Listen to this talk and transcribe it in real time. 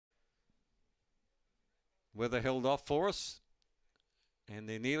Weather held off for us, and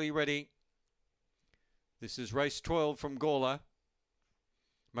they're nearly ready. This is race 12 from Gawler.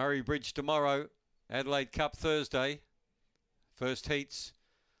 Murray Bridge tomorrow, Adelaide Cup Thursday. First heats.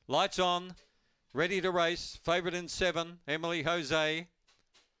 Lights on, ready to race. Favourite in 7, Emily Jose.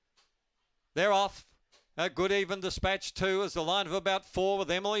 They're off. A good even dispatch 2 as the line of about 4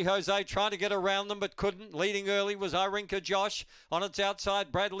 with Emily Jose trying to get around them but couldn't. Leading early was Irinka Josh. On its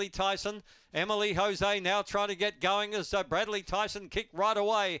outside, Bradley Tyson. Emily Jose now trying to get going as Bradley Tyson kicked right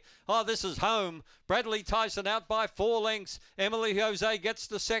away. Oh, this is home. Bradley Tyson out by 4 lengths. Emily Jose gets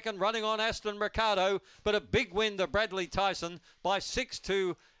the second, running on Aston Ricardo, but a big win to Bradley Tyson by 6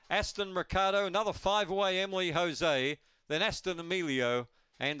 to Aston Ricardo. Another 5 away, Emily Jose. Then Aston Emilio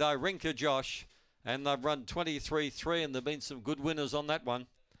and Irinka Josh. And they've run 23-3, and there have been some good winners on that one.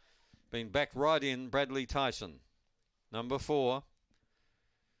 Been back right in, Bradley Tyson. Number 4.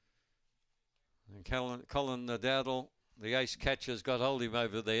 And Colin Dowdle, the ace catcher's got hold of him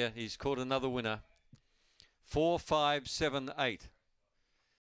over there. He's caught another winner. 4, 5, 7, 8.